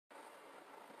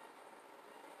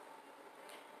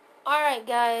Alright,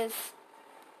 guys.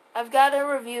 I've got a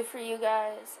review for you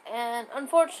guys. And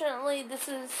unfortunately, this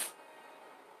is...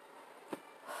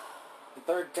 The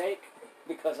third take,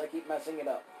 because I keep messing it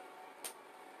up.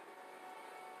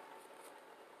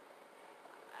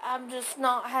 I've just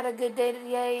not had a good day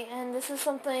today. And this is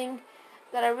something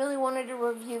that I really wanted to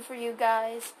review for you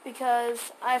guys.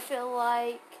 Because I feel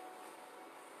like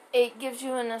it gives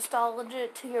you a nostalgia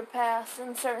to your past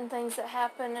and certain things that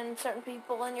happen and certain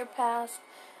people in your past.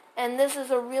 And this is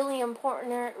a really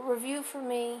important review for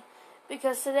me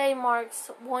because today marks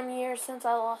 1 year since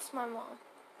I lost my mom.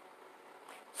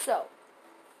 So,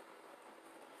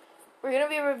 we're going to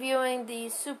be reviewing the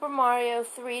Super Mario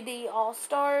 3D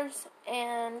All-Stars,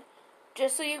 and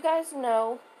just so you guys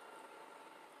know,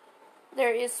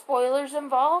 there is spoilers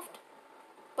involved,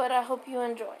 but I hope you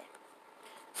enjoy.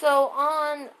 So,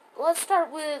 let's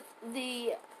start with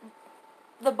the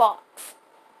box.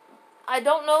 I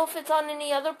don't know if it's on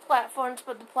any other platforms,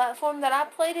 but the platform that I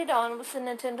played it on was the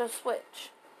Nintendo Switch.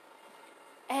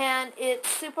 And it's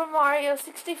Super Mario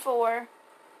 64,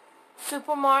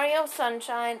 Super Mario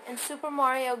Sunshine, and Super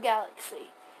Mario Galaxy.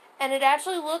 And it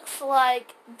actually looks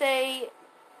like they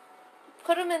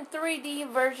put them in 3D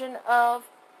version of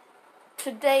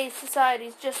today's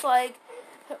societies, just like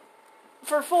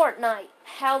for Fortnite,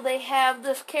 how they have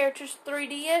this characters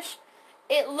 3D-ish.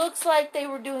 It looks like they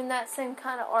were doing that same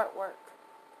kind of artwork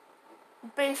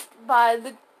based by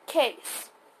the case.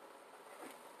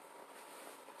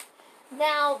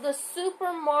 Now, the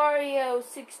Super Mario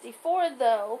 64,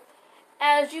 though,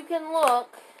 as you can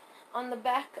look on the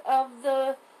back of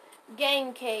the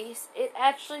game case, it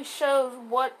actually shows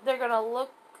what they're going to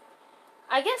look,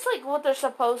 I guess, like what they're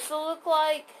supposed to look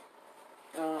like.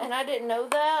 And I didn't know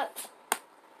that.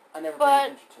 I never paid But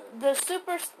attention to it. the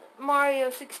Super Mario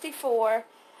 64,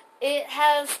 it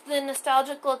has the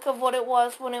nostalgic look of what it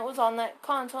was when it was on that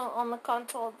console, on the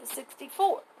console of the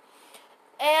 64.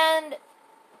 And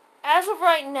as of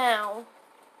right now,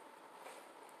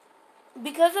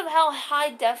 because of how high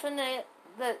definite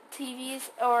the TVs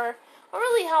are, or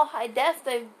really how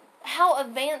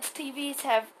advanced TVs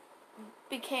have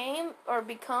become,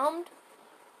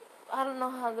 I don't know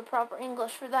how the proper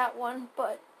English for that one,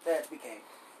 but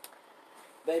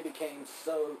They became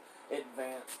so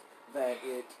advanced that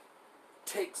it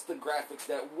takes the graphics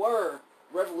that were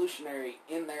revolutionary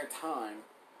in their time.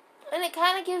 And it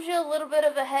kind of gives you a little bit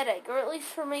of a headache, or at least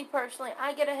for me personally,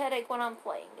 I get a headache when I'm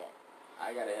playing it.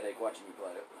 I got a headache watching you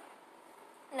play it.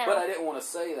 No. But I didn't want to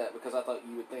say that because I thought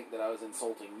you would think that I was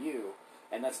insulting you,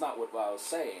 and that's not what I was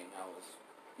saying. I was,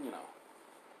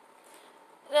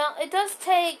 Now, it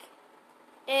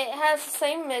has the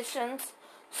same missions,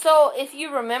 so if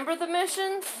you remember the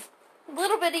missions, a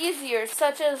little bit easier,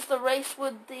 such as the race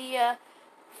with the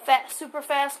super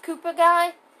fast Koopa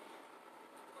guy.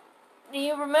 Do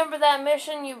you remember that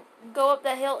mission? You go up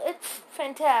that hill. It's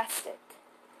fantastic.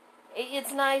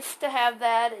 It's nice to have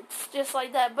that. It's just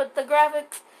like that. But the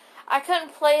graphics, I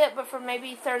couldn't play it but for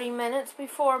maybe 30 minutes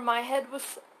before my head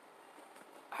was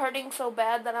hurting so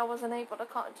bad that I wasn't able to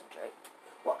concentrate.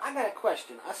 Well, I got a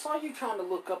question. I saw you trying to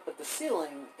look up at the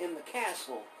ceiling in the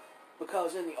castle,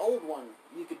 because in the old one,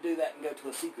 you could do that and go to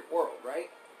a secret world, right?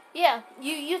 Yeah,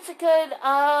 you could.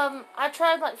 I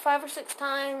tried like 5 or 6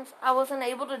 times. I wasn't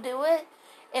able to do it.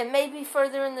 It may be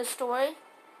further in the story,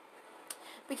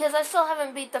 because I still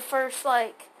haven't beat the first,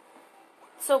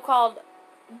 so-called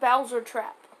Bowser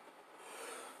trap.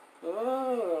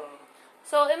 Oh.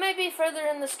 So it may be further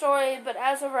in the story, but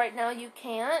as of right now, you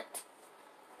can't.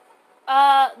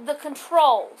 The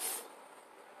controls.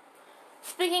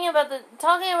 Talking about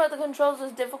the controls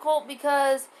is difficult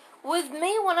because with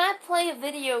me, when I play a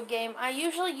video game, I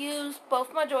usually use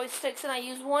both my joysticks, and I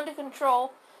use one to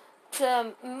control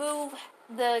to move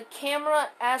the camera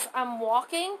as I'm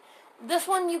walking. This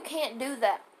one, you can't do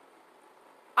that.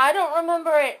 I don't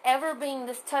remember it ever being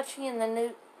this touchy in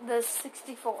the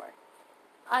 64.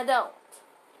 I don't.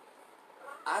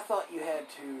 I thought you had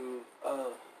to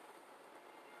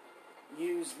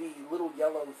use the little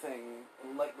yellow thing,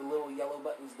 like the little yellow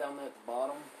buttons down there at the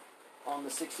bottom on the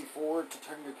 64 to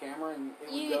turn your camera, and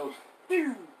it would go.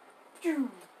 Doo,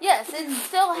 doo. Yes, it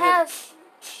still has.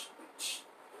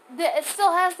 It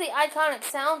still has the iconic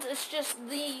sounds. It's just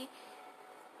the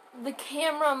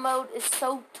camera mode is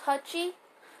so touchy.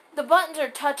 The buttons are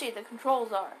touchy. The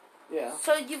controls are. Yeah.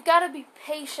 So you've got to be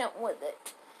patient with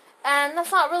it, and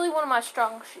that's not really one of my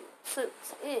strong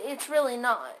suits. It's really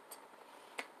not.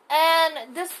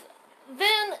 And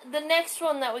then the next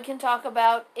one that we can talk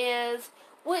about is,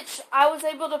 which I was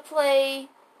able to play,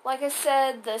 like I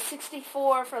said, the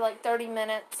 64 for like 30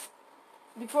 minutes.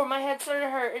 before my head started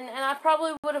hurting, and I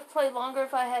probably would have played longer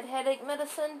if I had headache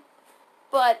medicine,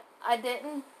 but I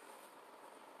didn't.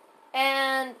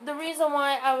 And the reason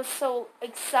why I was so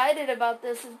excited about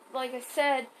this is, like I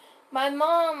said, my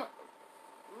mom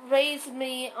raised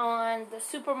me on the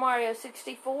Super Mario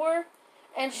 64,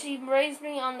 and she raised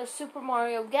me on the Super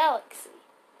Mario Galaxy.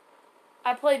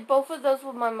 I played both of those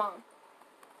with my mom.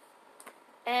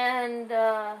 And,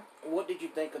 what did you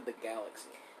think of the Galaxy?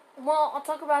 well, I'll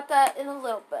talk about that in a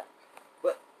little bit.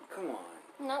 But, come on.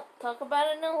 No, talk about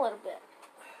it in a little bit.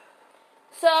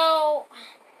 So,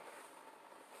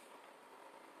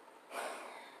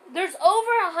 there's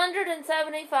over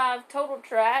 175 total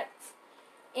tracks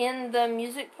in the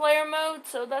music player mode,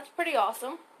 so that's pretty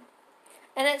awesome.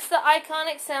 And it's the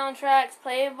iconic soundtracks,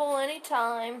 playable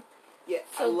anytime. Yeah,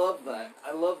 so, I love that.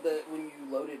 I love that when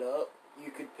you load it up,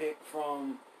 you could pick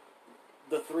from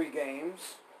the 3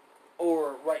 games,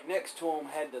 or right next to them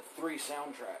had the 3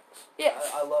 soundtracks.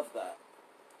 Yes. I love that.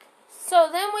 So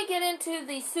then we get into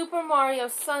the Super Mario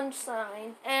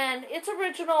Sunshine, and its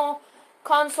original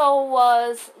console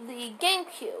was the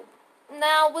GameCube.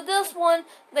 Now, with this one,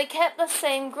 they kept the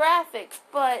same graphics,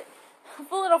 but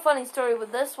a little funny story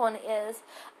with this one is,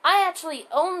 I actually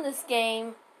own this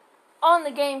game on the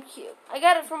GameCube. I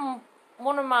got it from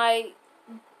one of my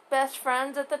best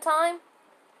friends at the time.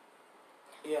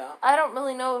 Yeah. I don't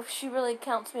really know if she really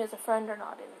counts me as a friend or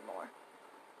not anymore.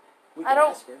 We can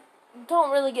ask her.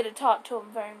 Don't really get to talk to him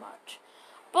very much.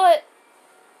 But,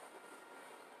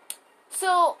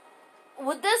 so,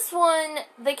 with this one,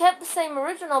 they kept the same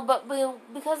original, but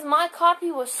because my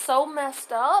copy was so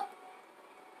messed up,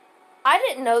 I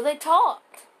didn't know they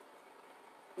talked.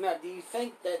 Now, do you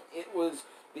think that it was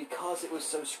because it was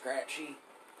so scratchy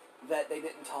that they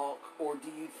didn't talk, or do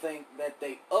you think that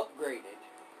they upgraded?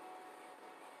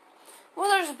 Well,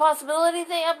 there's a possibility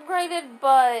they upgraded,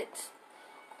 but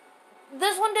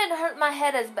this one didn't hurt my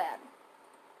head as bad.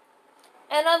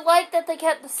 And I like that they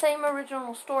kept the same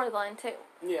original storyline, too.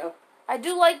 Yeah. I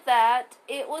do like that.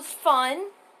 It was fun.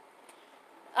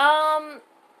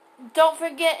 Don't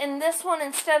forget, in this one,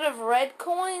 instead of red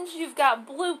coins, you've got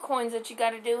blue coins that you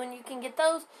gotta do, and you can get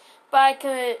those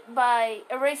by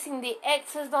erasing the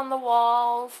X's on the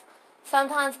walls,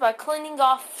 sometimes by cleaning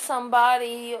off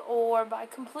somebody, or by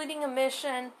completing a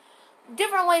mission.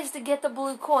 Different ways to get the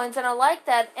blue coins, and I like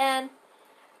that. And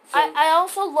so, I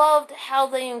also loved how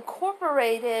they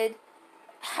incorporated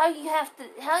how you have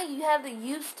the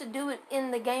use to do it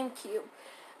in the GameCube.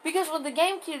 Because with the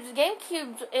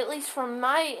GameCubes, at least from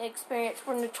my experience,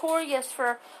 were notorious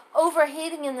for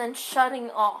overheating and then shutting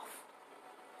off.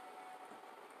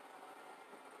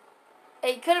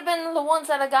 It could have been the ones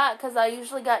that I got, because I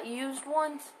usually got used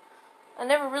ones. I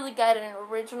never really got an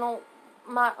original,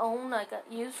 my own. I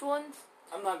got used ones.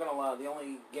 I'm not going to lie, the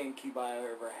only GameCube I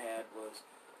ever had was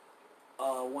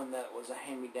one that was a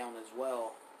hand-me-down as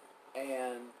well.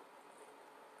 And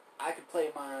I could play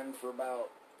mine for about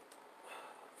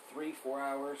 3-4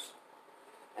 hours,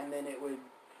 and then it would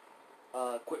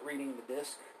quit reading the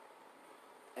disc.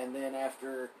 And then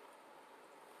after,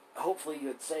 hopefully you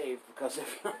had saved, because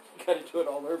if not, you got to do it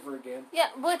all over again. Yeah,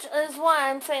 which is why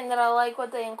I'm saying that I like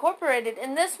what they incorporated.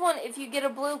 In this one, if you get a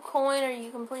blue coin or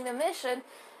you complete a mission,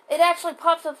 it actually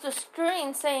pops up the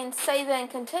screen saying save and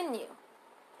continue.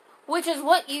 Which is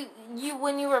what you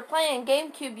when you were playing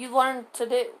GameCube, you learned to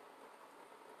do.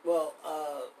 Well,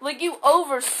 like, you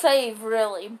oversave,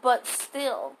 really, but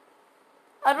still.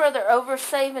 I'd rather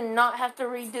oversave and not have to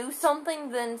redo something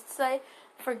than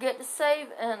forget to save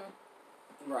and...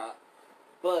 Right.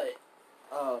 But,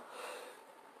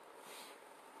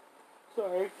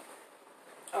 sorry.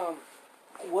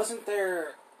 Wasn't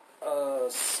there a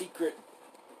secret,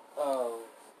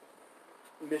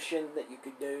 mission that you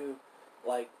could do?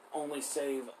 Like, only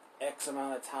save X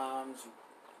amount of times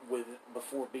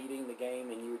before beating the game,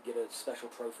 and you would get a special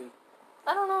trophy?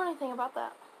 I don't know anything about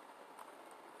that.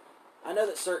 I know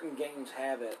that certain games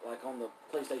have it, like on the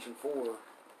PlayStation 4,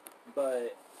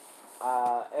 but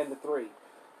and the 3,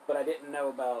 but I didn't know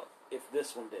about if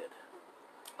this one did.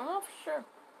 Oh, for sure.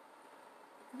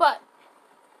 But,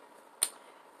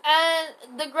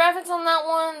 and the graphics on that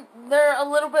one, they're a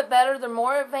little bit better. They're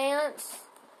more advanced,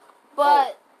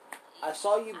 but... Oh, I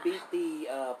saw you beat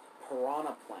the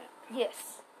Piranha Plant.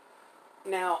 Yes.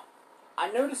 Now,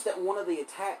 I noticed that one of the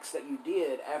attacks that you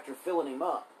did after filling him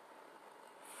up,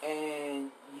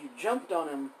 and you jumped on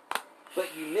him,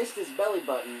 but you missed his belly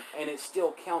button, and it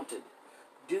still counted.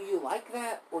 Do you like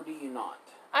that, or do you not?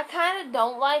 I kind of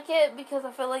don't like it, because I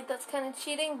feel like that's kind of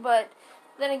cheating, but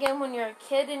then again, when you're a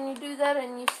kid and you do that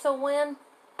and you still win,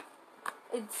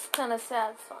 it's kind of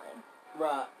satisfying.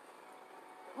 Right.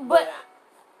 But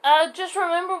just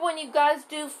remember when you guys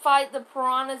do fight the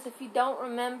piranhas, if you don't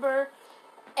remember,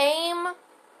 aim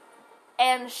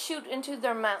and shoot into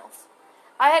their mouths.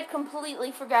 I had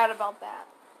completely forgot about that.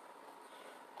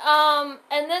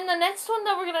 And then the next one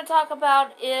that we're going to talk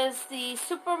about is the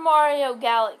Super Mario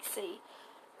Galaxy.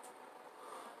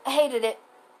 I hated it.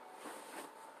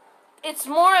 It's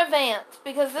more advanced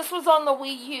because this was on the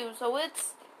Wii U, so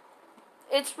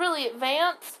it's really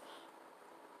advanced.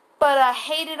 But I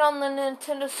hate it on the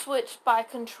Nintendo Switch by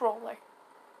controller.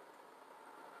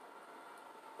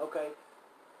 Okay.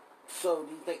 So,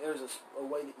 do you think there's a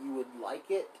way that you would like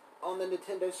it on the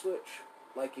Nintendo Switch?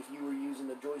 Like if you were using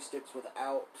the joysticks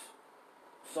without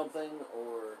something,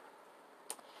 or...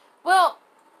 Well,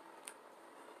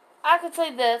 I could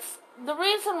say this. The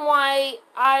reason why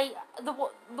the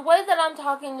way that I'm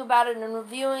talking about it and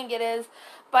reviewing it is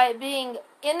by it being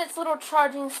in its little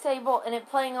charging stable and it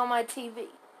playing on my TV.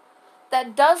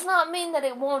 That does not mean that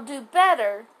it won't do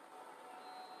better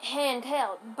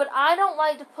handheld. But I don't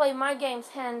like to play my games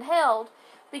handheld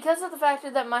because of the fact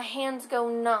that my hands go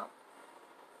numb.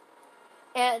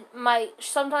 And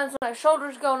sometimes my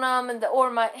shoulders go numb or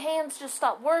my hands just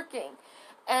stop working.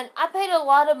 And I paid a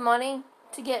lot of money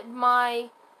to get my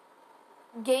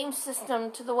game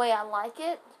system to the way I like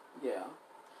it. Yeah.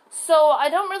 So I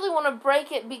don't really want to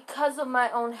break it because of my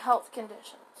own health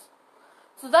conditions.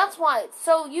 So that's why.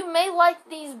 So you may like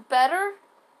these better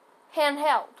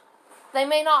handheld. They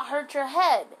may not hurt your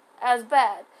head as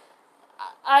bad.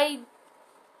 I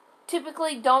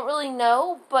typically don't really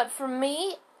know, but for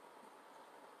me,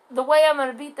 the way I'm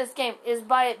going to beat this game is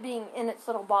by it being in its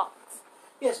little box.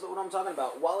 Yes, but what I'm talking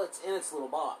about, while it's in its little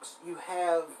box, you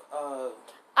have,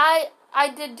 I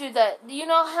did do that. You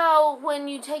know how when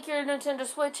you take your Nintendo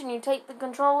Switch and you take the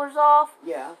controllers off?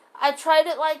 Yeah. I tried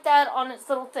it like that on its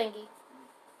little thingy.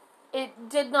 It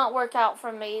did not work out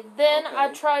for me. Then Okay. I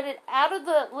tried it out of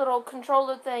the little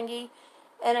controller thingy,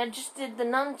 and I just did the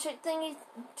nunchuck thingy.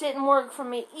 Didn't work for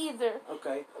me either.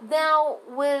 Okay. Now,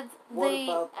 with What the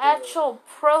about the- actual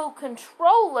Pro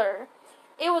controller,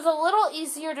 it was a little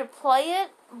easier to play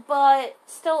it, but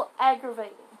still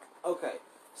aggravating. Okay.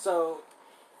 So,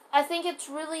 I think it's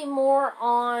really more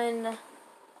on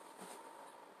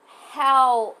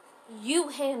how you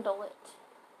handle it.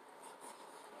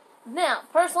 Now,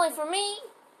 personally for me,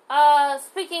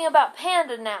 speaking about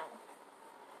Panda now.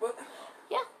 what?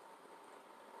 Yeah.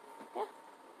 Yeah.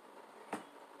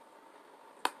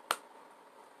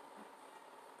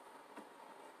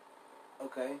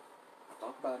 Okay.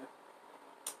 Talk about it.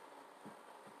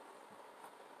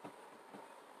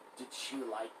 Did she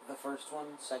like the first one,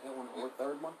 second one, or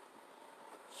third one?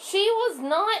 She was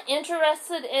not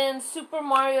interested in Super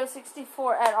Mario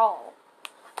 64 at all.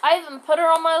 I even put her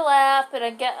on my lap, and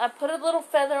I put a little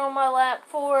feather on my lap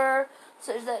for her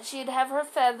so that she'd have her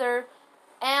feather,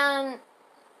 and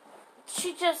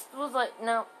she just was like,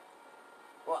 no.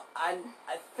 Well, I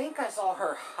think I saw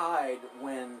her hide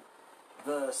when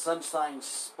the Sunshine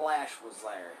Splash was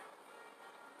there.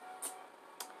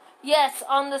 Yes,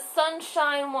 on the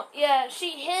Sunshine one, yeah,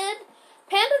 she hid.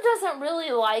 Panda doesn't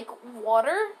really like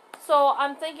water, so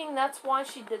I'm thinking that's why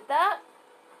she did that.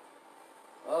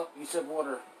 Oh, you said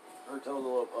water. Her toes a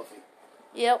little puffy.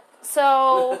 Yep,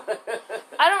 so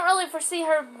I don't really foresee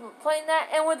her playing that.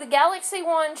 And with the Galaxy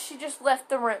one, she just left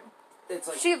the room. It's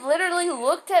like, She literally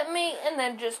looked at me and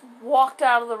then just walked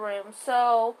out of the room.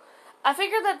 So I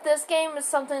figured that this game is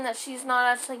something that she's not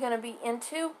actually going to be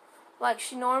into like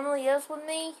she normally is with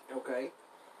me. okay.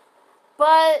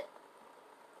 But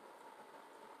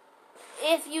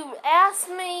if you ask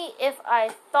me if I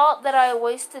thought that I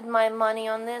wasted my money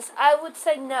on this, I would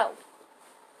say no.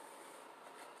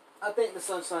 I think the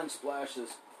Sunshine Splash is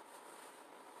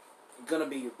gonna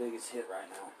be your biggest hit right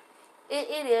now.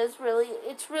 It is really,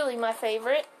 it's really my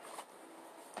favorite.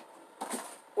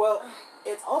 Well,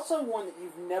 it's also one that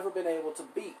you've never been able to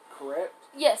beat, correct?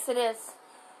 Yes, it is.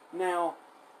 Now,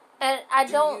 And I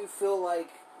do don't... you feel like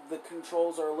the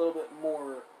controls are a little bit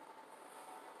more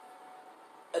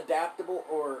adaptable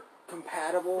or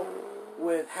compatible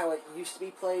with how it used to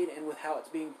be played and with how it's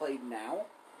being played now?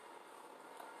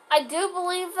 I do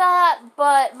believe that,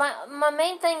 but my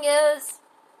main thing is,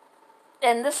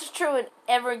 and this is true in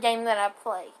every game that I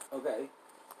play, Okay.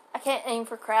 I can't aim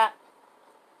for crap.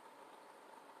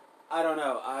 I don't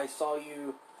know. I saw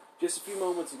you just a few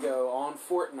moments ago on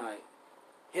Fortnite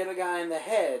hit a guy in the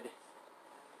head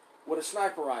with a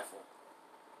sniper rifle.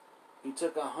 He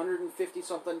took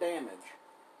 150-something damage,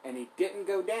 and he didn't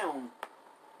go down,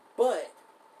 but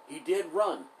he did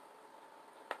run.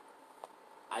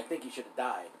 I think he should have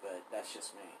died, but that's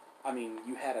just me. I mean,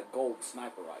 you had a gold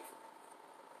sniper rifle.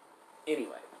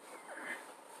 Anyway.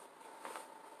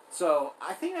 So,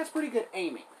 I think that's pretty good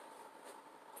aiming.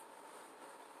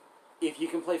 If you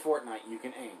can play Fortnite, you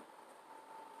can aim.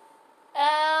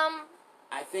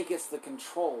 I think it's the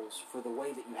controls for the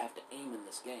way that you have to aim in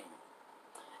this game.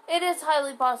 It is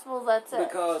highly possible that's it.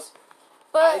 Because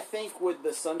but I think with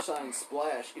the Sunshine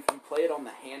Splash, if you play it on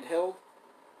the handheld,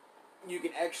 you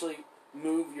can actually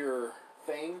move your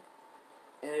thing,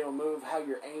 and it'll move how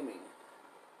you're aiming.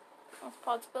 That's a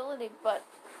possibility, but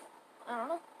I don't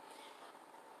know.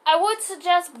 I would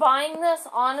suggest buying this,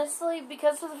 honestly,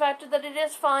 because of the fact that it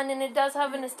is fun and it does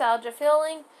have a nostalgia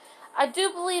feeling. I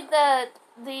do believe that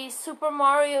the Super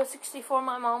Mario 64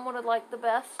 my mom would have liked the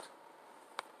best,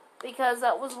 because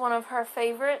that was one of her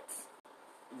favorites.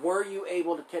 Were you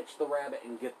able to catch the rabbit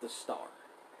and get the star?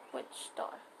 Which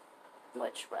star?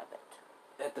 Which rabbit?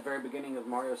 At the very beginning of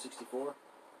Mario 64?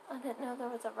 I didn't know there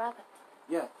was a rabbit.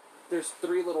 Yeah. There's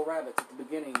 3 little rabbits at the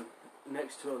beginning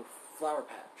next to a flower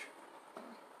patch.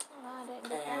 I didn't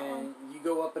get that one. And you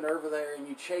go up and over there and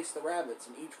you chase the rabbits,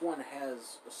 and each one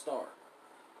has a star.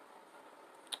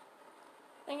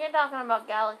 I think you're talking about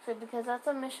Galaxy, because that's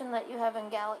a mission that you have in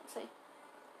Galaxy.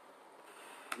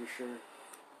 You sure?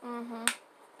 Mm-hmm.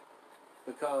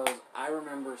 Because I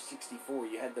remember 64,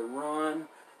 you had to run,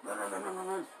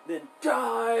 then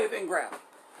dive and grab.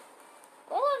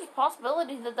 Well, there's a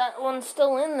possibility that that one's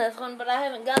still in this one, but I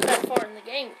haven't got that far in the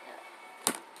game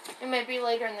yet. It may be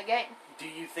later in the game. Do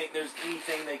you think there's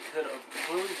anything they could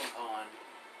improve upon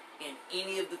in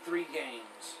any of the 3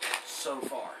 games so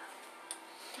far?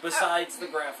 Besides the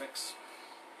graphics.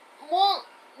 Well,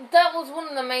 that was one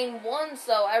of the main ones,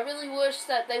 though. I really wish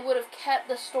that they would have kept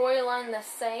the storyline the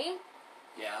same.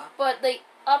 Yeah. But they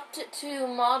upped it to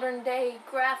modern day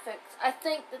graphics. I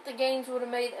think that the games would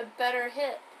have made a better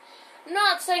hit.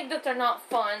 Not saying that they're not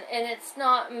fun and it's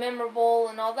not memorable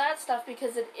and all that stuff,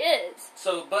 because it is.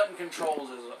 So button controls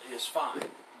is fine.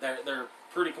 They're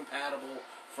pretty compatible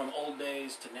from old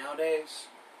days to nowadays.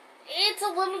 It's a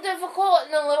little difficult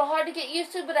and a little hard to get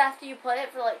used to, but after you play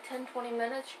it for like 10-20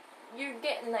 minutes, you're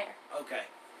getting there. Okay.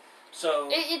 So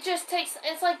it just takes,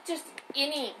 it's like just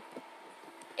any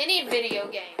video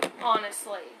game,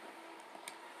 honestly.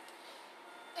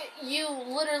 You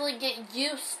literally get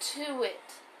used to it,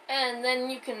 and then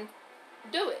you can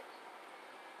do it.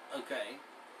 Okay.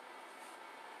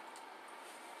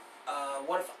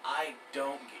 What if I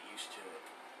don't get used to it?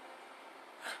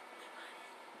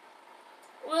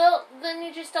 Well, then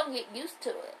you just don't get used to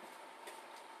it.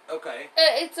 Okay.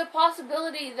 It's a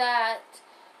possibility that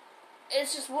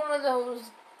it's just one of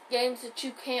those games that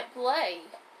you can't play,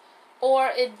 or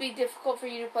it'd be difficult for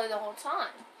you to play the whole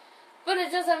time. But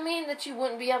it doesn't mean that you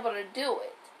wouldn't be able to do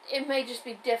it. It may just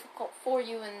be difficult for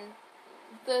you in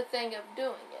the thing of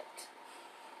doing it.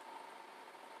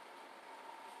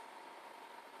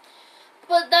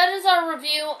 But that is our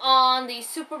review on the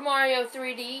Super Mario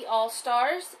 3D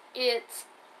All-Stars. It's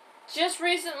just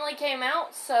recently came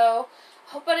out, so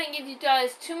I hope I didn't give you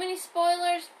guys too many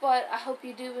spoilers, but I hope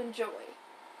you do enjoy.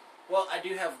 Well, I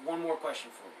do have one more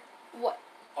question for you. What?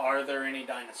 Are there any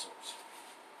dinosaurs?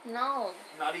 No.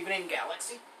 Not even in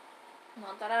Galaxy?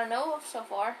 Not that I know of so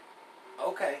far.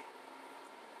 Okay.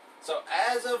 So,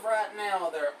 as of right now,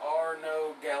 there are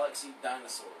no Galaxy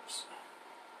dinosaurs.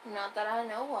 Not that I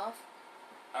know of.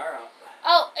 Alright.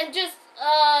 Oh, and just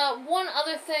one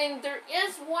other thing. There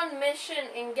is one mission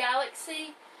in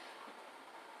Galaxy.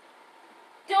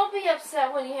 Don't be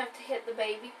upset when you have to hit the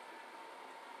baby.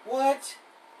 What?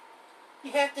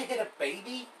 You have to hit a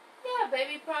baby? Yeah,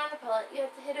 baby piranha pellet. You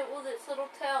have to hit it with its little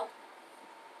tail.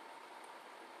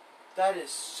 That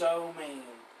is so mean.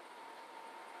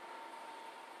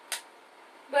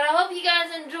 But I hope you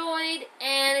guys enjoyed,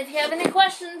 and if you have any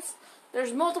questions,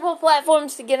 there's multiple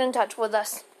platforms to get in touch with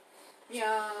us.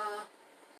 Yeah.